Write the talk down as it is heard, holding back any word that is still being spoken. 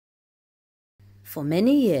For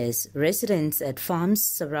many years, residents at farms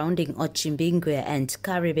surrounding Otjimbingwe and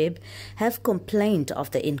Karibib have complained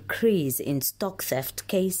of the increase in stock theft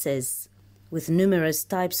cases. With numerous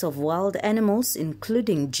types of wild animals,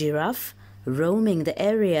 including giraffe, roaming the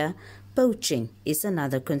area, poaching is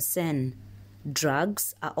another concern.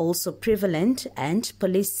 Drugs are also prevalent, and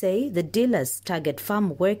police say the dealers target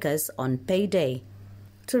farm workers on payday.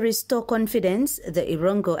 To restore confidence, the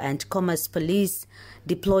Irongo and Commerce Police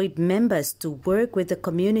deployed members to work with the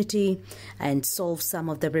community and solve some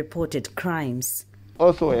of the reported crimes.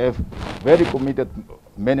 Also have very committed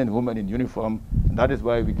men and women in uniform. That is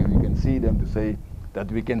why we can see them to say that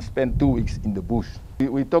we can spend 2 weeks in the bush.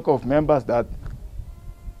 We talk of members that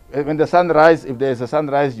when the sun rises, if there is a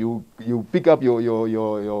sunrise, you pick up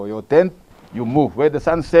your tent, you move. Where the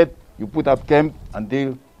sun sets, you put up camp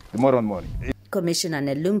until tomorrow morning. Commissioner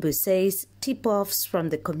Nelumbu says tip-offs from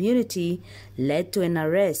the community led to an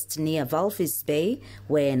arrest near Walvis Bay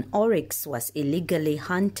where an oryx was illegally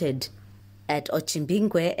hunted. At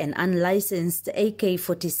Otjimbingwe, an unlicensed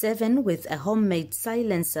AK-47 with a homemade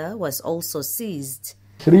silencer was also seized.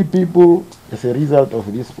 3 people, as a result of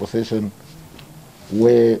this possession,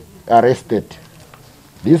 were arrested.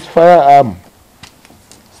 This firearm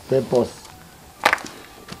purpose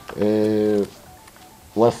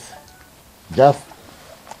was just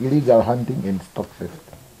illegal hunting and stock theft.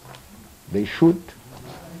 They shoot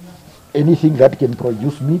anything that can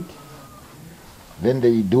produce meat, then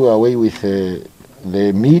they do away with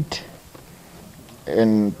the meat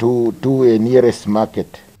and to a nearest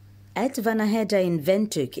market. At Vanaheda in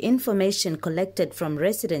Windhoek, information collected from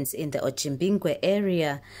residents in the Otjimbingwe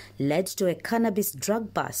area led to a cannabis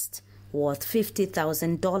drug bust worth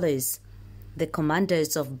 $50,000. The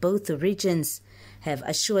commanders of both regions have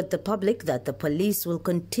assured the public that the police will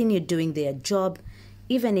continue doing their job,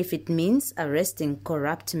 even if it means arresting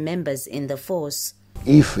corrupt members in the force.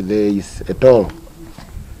 If there is at all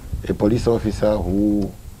a police officer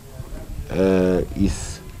who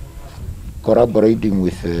is collaborating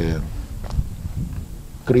with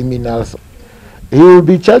criminals, he will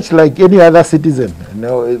be charged like any other citizen.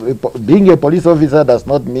 Being a police officer does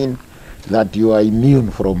not mean that you are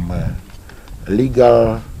immune from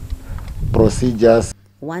legal procedures.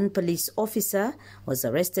 One police officer was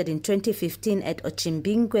arrested in 2015 at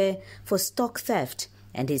Otjimbingwe for stock theft,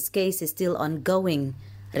 and his case is still ongoing.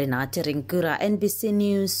 Renate Rinkura, NBC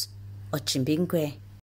News, Otjimbingwe.